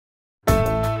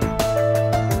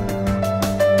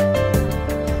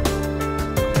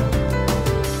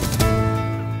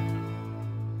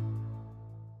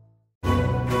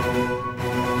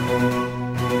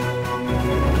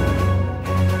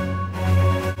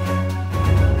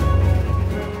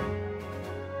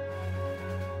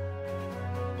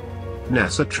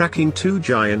NASA tracking two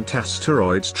giant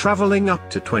asteroids traveling up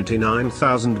to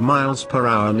 29,000 miles per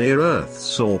hour near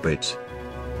Earth's orbit.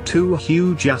 Two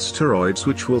huge asteroids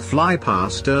which will fly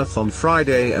past Earth on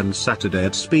Friday and Saturday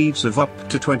at speeds of up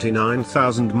to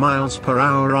 29,000 miles per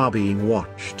hour are being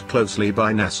watched closely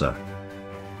by NASA.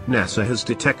 NASA has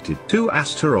detected two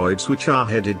asteroids which are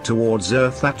headed towards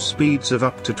Earth at speeds of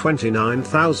up to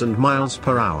 29,000 miles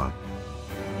per hour.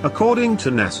 According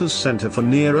to NASA's Center for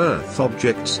Near-Earth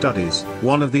Object Studies,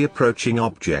 one of the approaching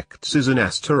objects is an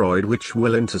asteroid which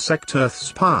will intersect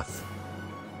Earth's path.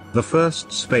 The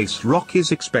first space rock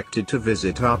is expected to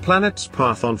visit our planet's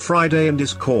path on Friday and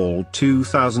is called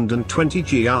 2020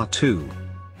 GR2.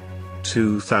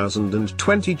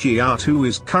 2020 GR2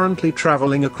 is currently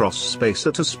traveling across space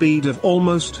at a speed of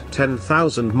almost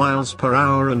 10,000 miles per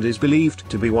hour and is believed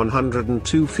to be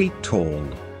 102 feet tall.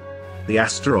 The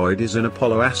asteroid is an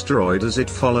Apollo asteroid as it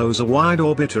follows a wide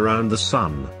orbit around the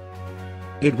Sun.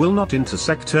 It will not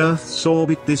intersect Earth's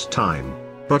orbit this time,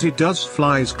 but it does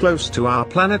flies close to our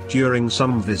planet during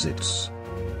some visits.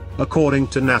 According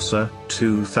to NASA,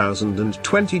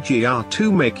 2020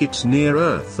 GR2 make its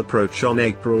near-Earth approach on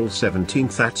April 17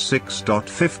 at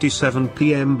 6:57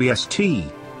 p.m.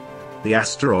 BST. The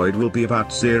asteroid will be about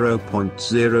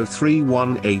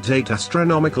 0.03188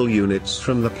 astronomical units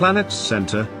from the planet's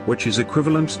center, which is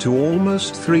equivalent to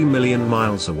almost 3 million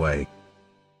miles away.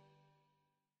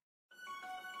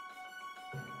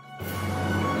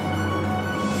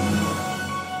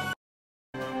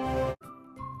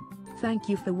 Thank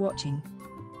you for watching.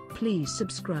 Please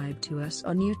subscribe to us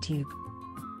on YouTube.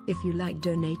 If you like,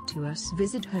 donate to us,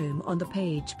 visit home on the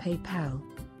page PayPal.